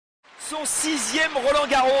Son 6e Roland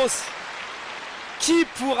Garros. Qui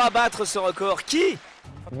pourra battre ce record? Qui?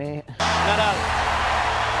 Mais... Nadal.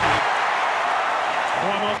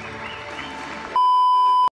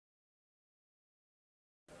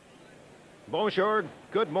 Bonjour,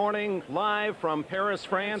 good morning, live from Paris,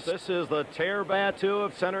 France. This is the terre battue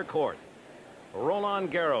of center court.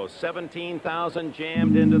 Roland Garros, 17,000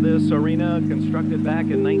 jammed into this arena, constructed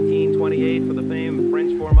back in 1928 for the famed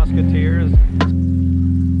French Four Musketeers.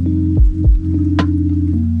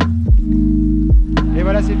 Et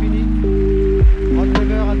voilà, c'est fini. Rod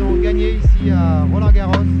Laver a donc gagné ici à Roland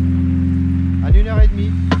Garros en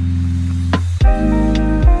 1h30.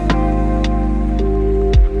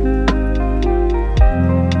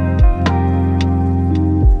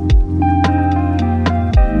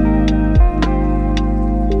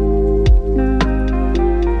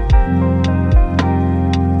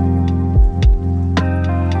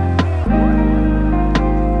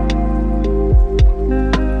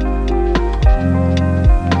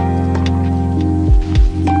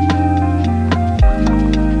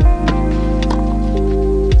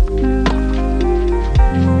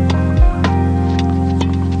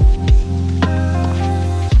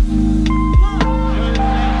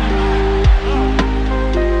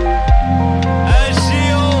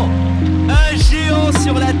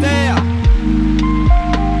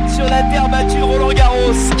 Roland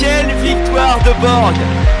Garros, quelle victoire de Borg,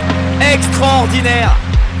 extraordinaire.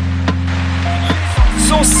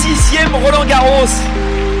 Son 6e Roland Garros.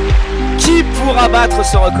 Qui pourra battre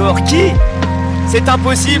ce record? Qui? C'est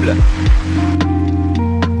impossible.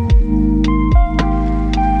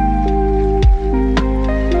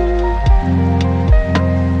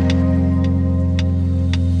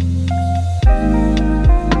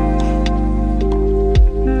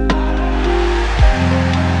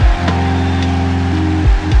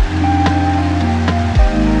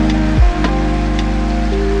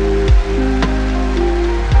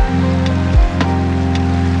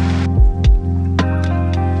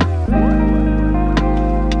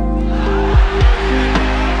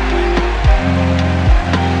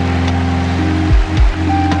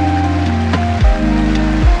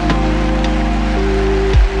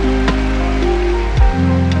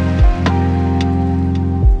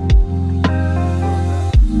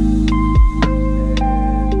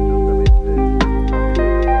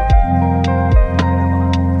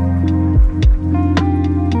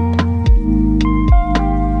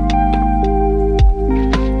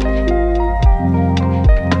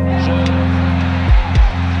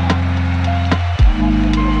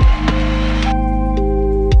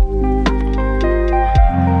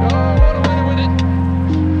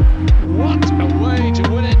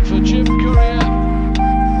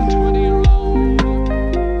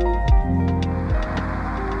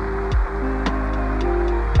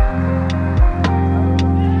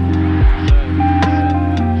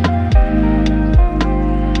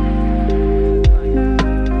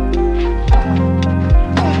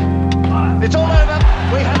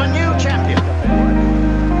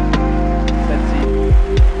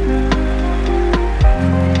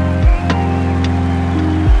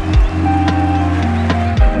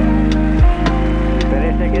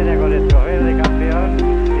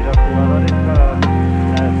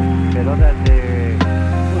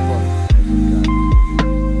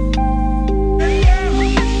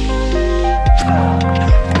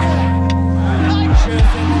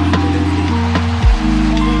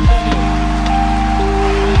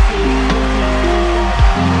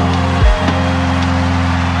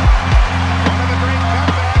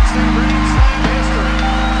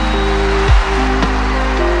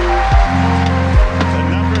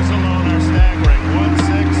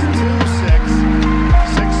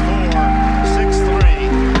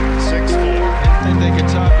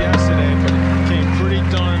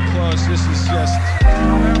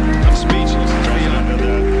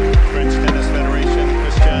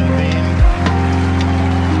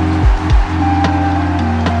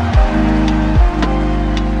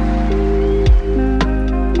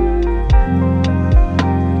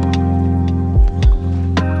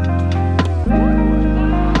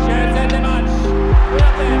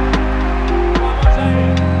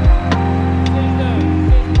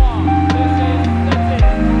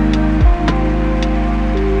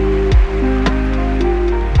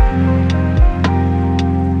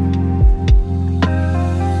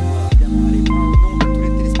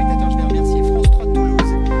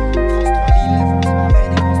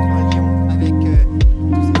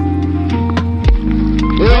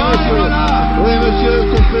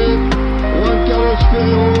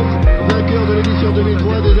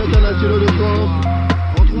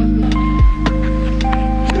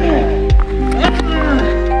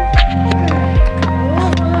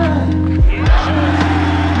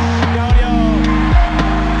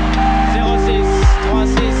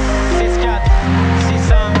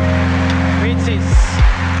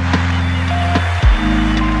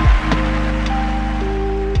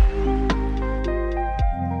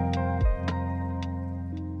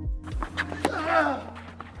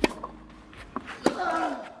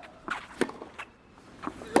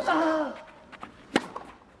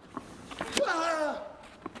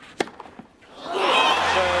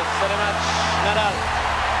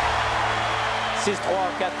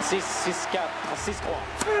 6-4, 6-4,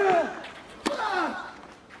 6-4.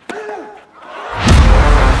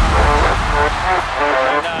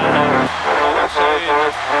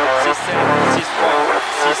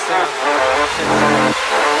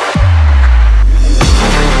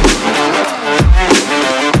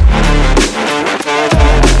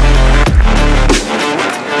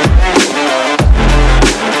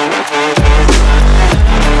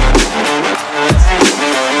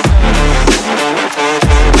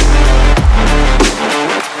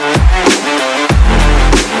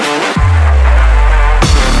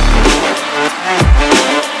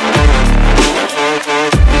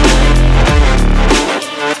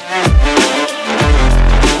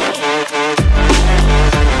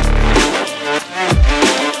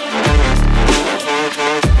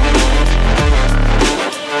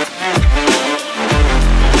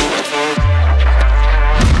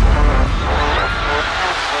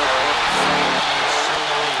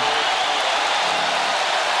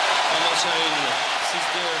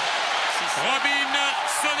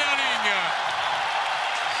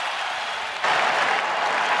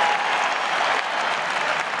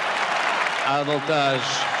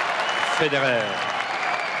 Avantage Federer.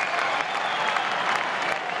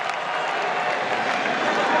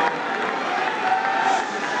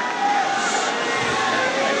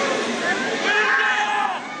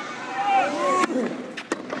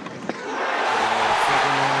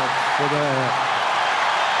 Federer.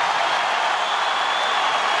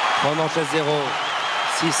 3 manches à 0.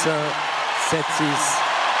 6-1, 7-6,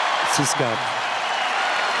 6-4.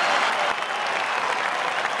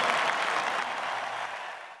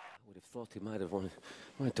 Thought he might have wanted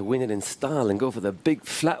to win it in style and go for the big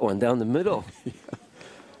flat one down the middle.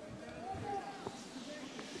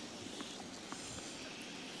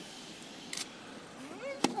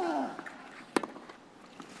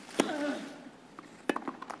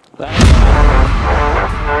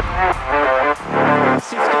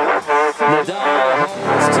 Nadal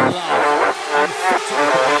holds to love and foot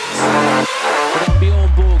but on Björn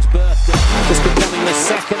Borg's birthday, just becoming the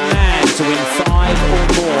second man to win 5 or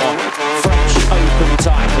more French Open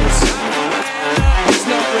titles. It's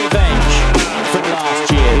not revenge from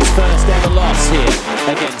last year, his first ever loss here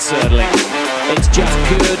against Söderling. It's just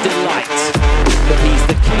pure delight that he's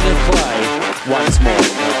the king of clay once more.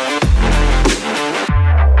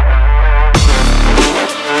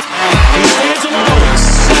 He stands alone,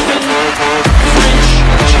 7 French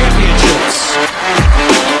championships.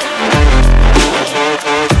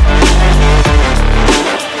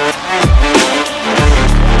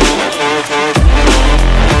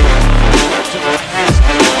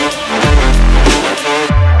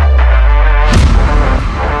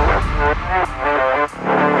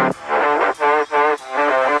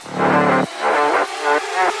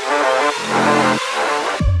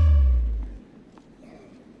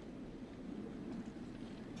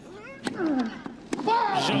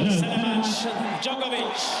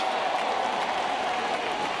 Djokovic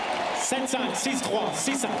 7-5, 6-3,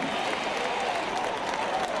 6-5.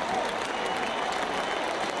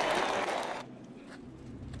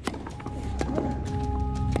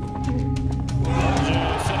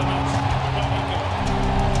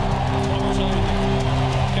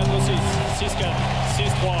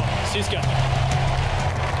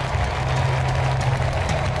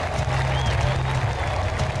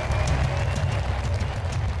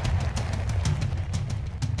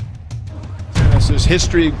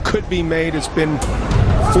 History could be made. It's been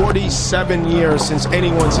 47 years since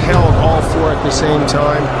anyone's held all 4 at the same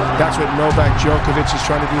time. That's what Novak Djokovic is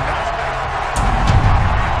trying to do.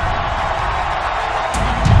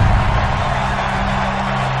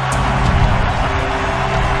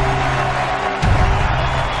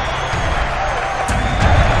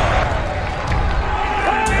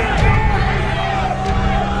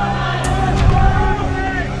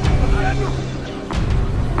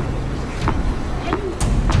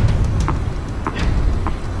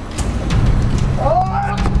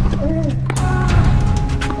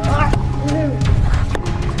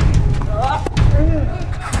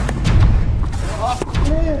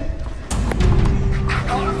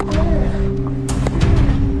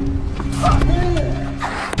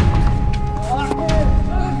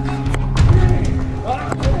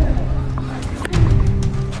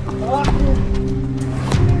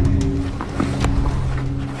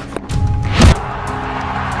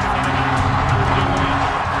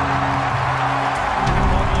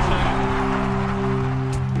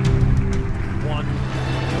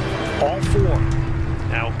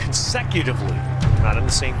 Consecutively, not in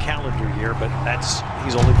the same calendar year, but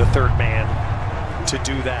he's only the 3rd man to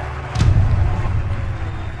do that.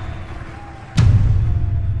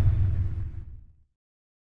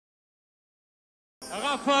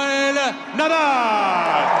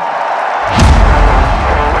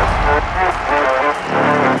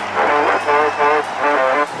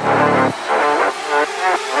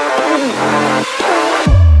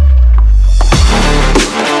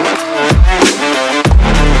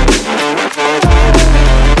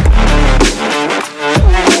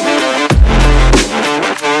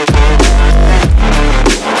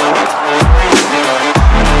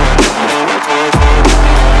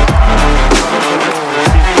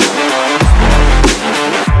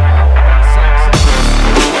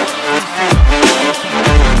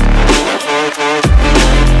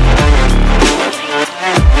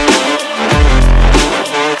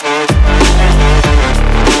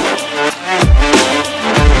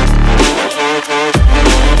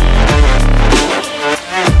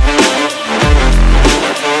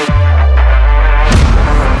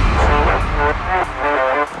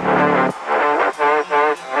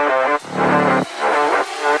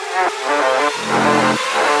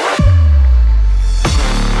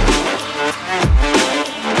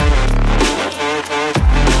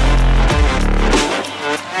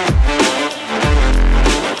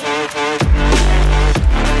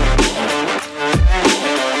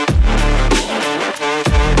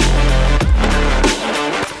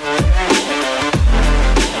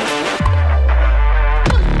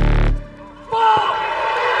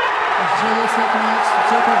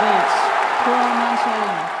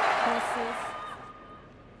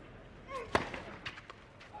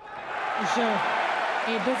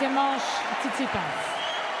 Et deuxième manche, Tsitsipas.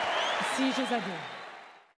 6 jeux à 2.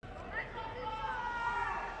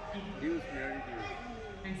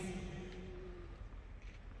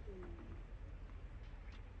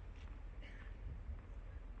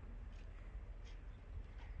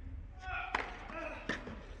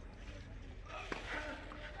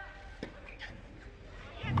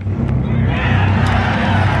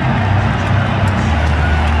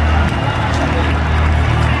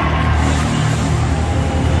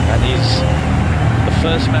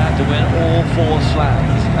 First man to win all 4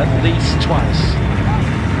 slams at least twice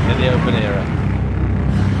in the Open era.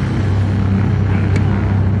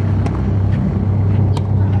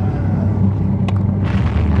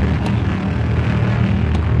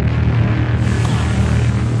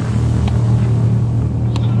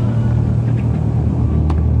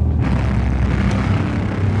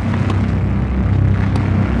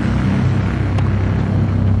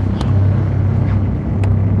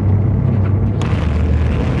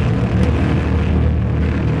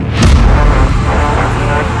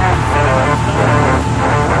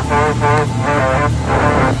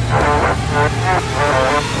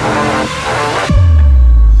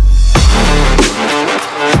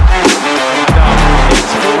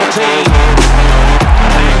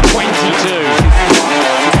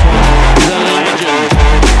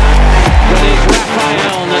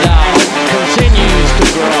 Rafael Nadal continues to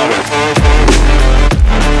grow.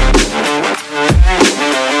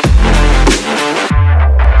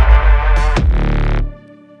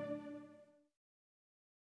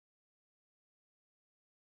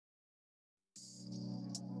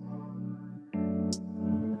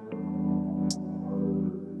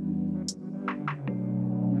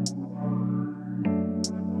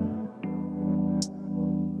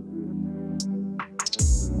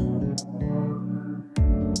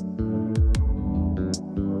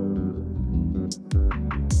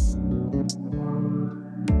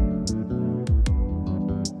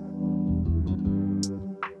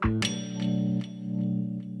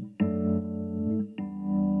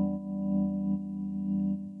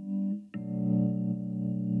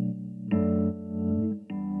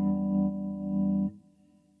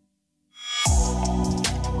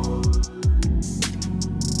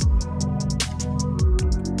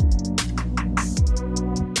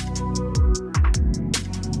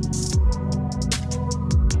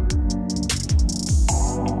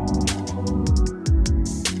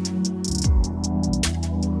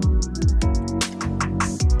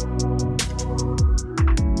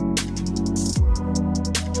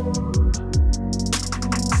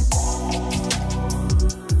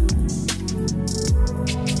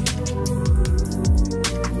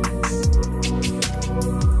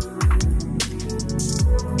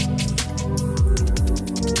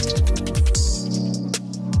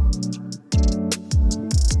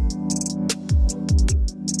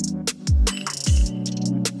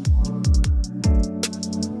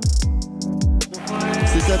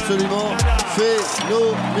 C'est absolument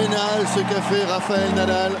phénoménal ce qu'a fait Rafael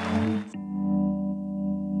Nadal.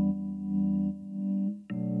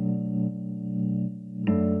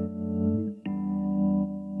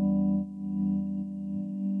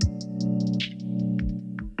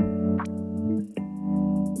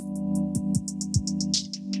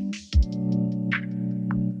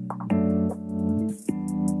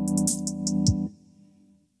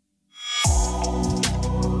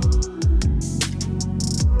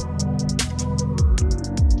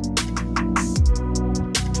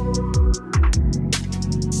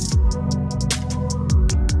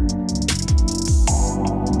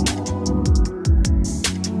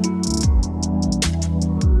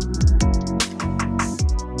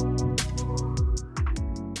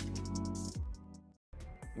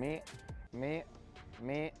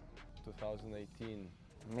 Me. 2018.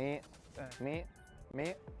 Me. Me.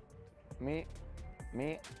 Me. Me.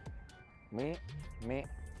 Me. Me. Me.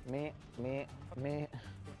 Me. Me. Me.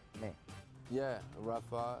 Me. Yeah,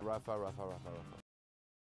 Rafa.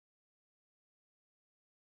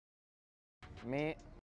 Me.